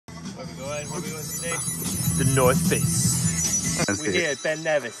going. What are we going today? The North Face. We're here at Ben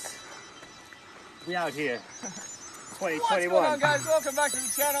Nevis. We out here. 2021. What's going on, guys? Welcome back to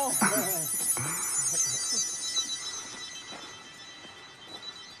the channel.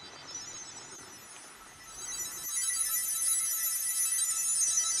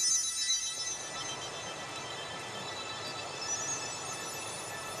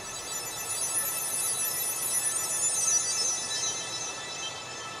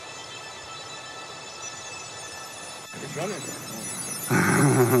 It's running.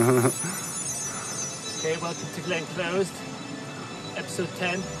 Okay, welcome to GlenClosed, episode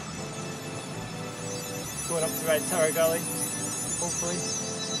 10. Going up to ride Tower Gully, hopefully.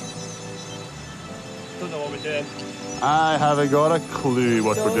 Don't know what we're doing. I haven't got a clue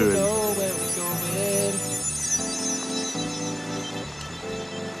what we're doing. Don't know where we're going.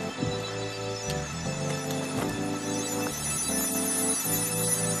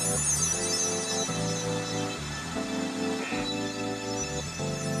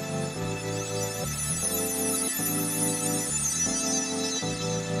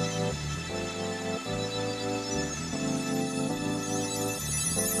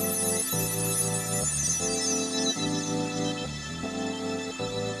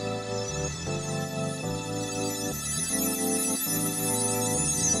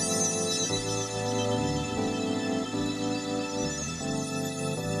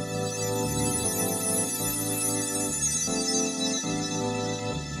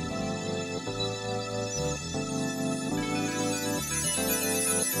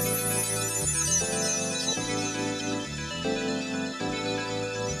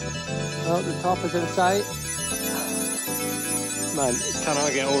 Well, the top is in sight. Man,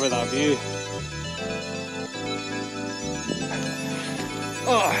 cannot get over that view.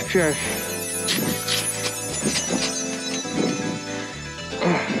 Oh, cheers.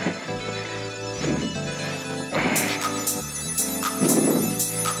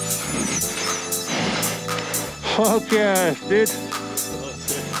 Oh, cheers, dude.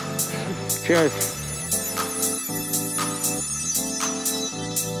 Cheers.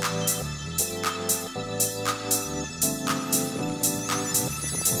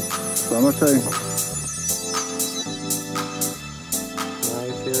 Summertime.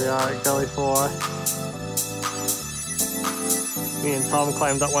 Nice, here we are at Gully 4. Me and Tom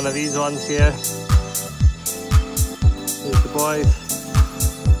climbed up one of these ones here. Here's the boys.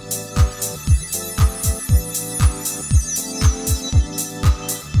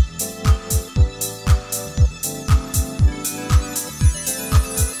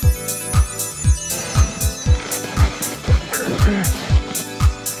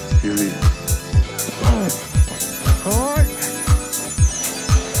 Beauty.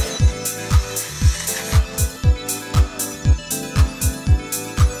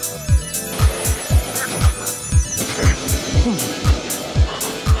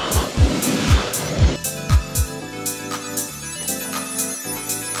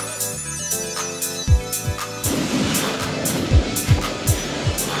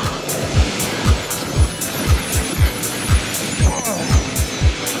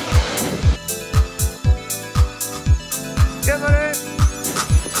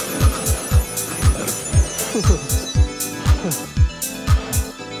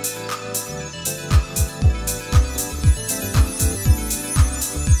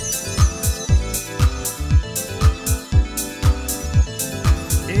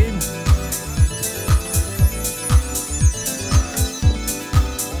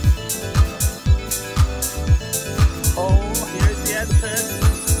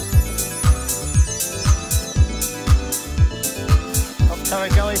 Tower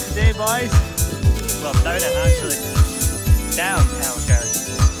Gully today, boys. Well, down it actually. Down Tower Gully.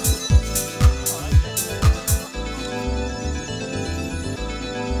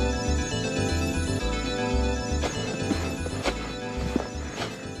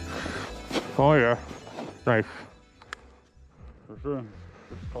 Oh yeah, nice.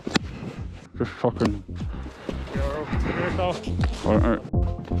 Just fucking. Alright,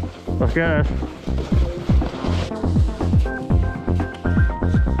 let's get it.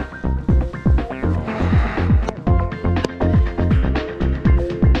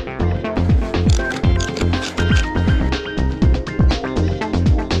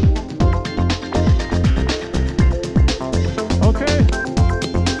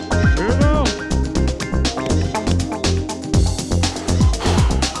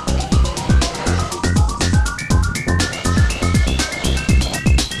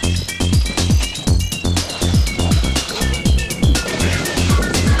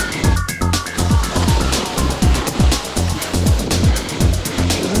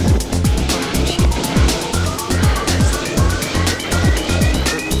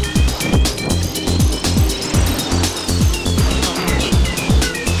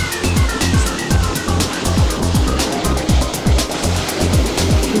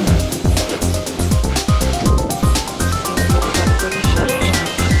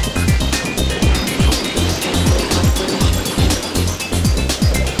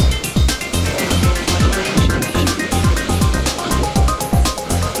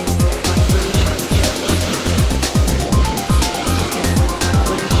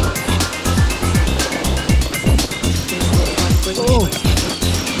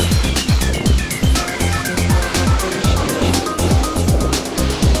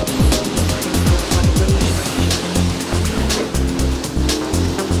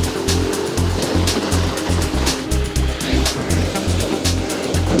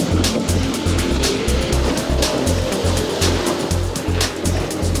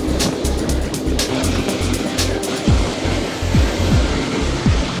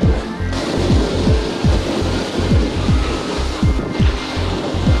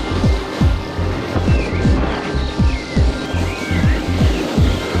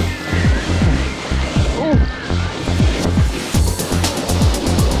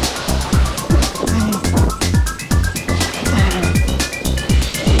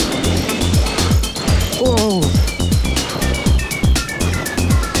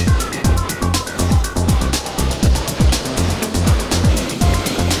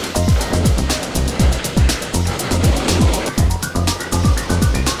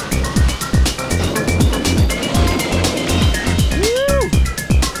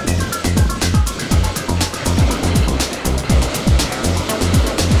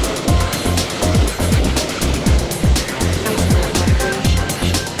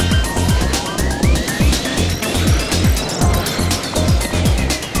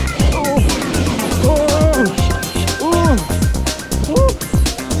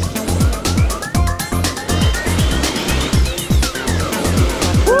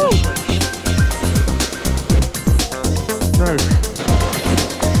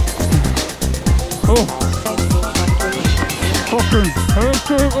 Oh. Fucking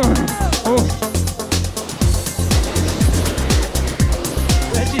oh.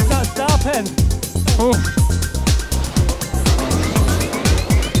 Reggie's not stopping. Oh.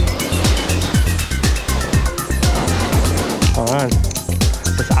 Oh man,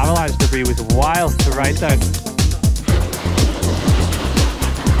 this avalanche debris was wild to ride down.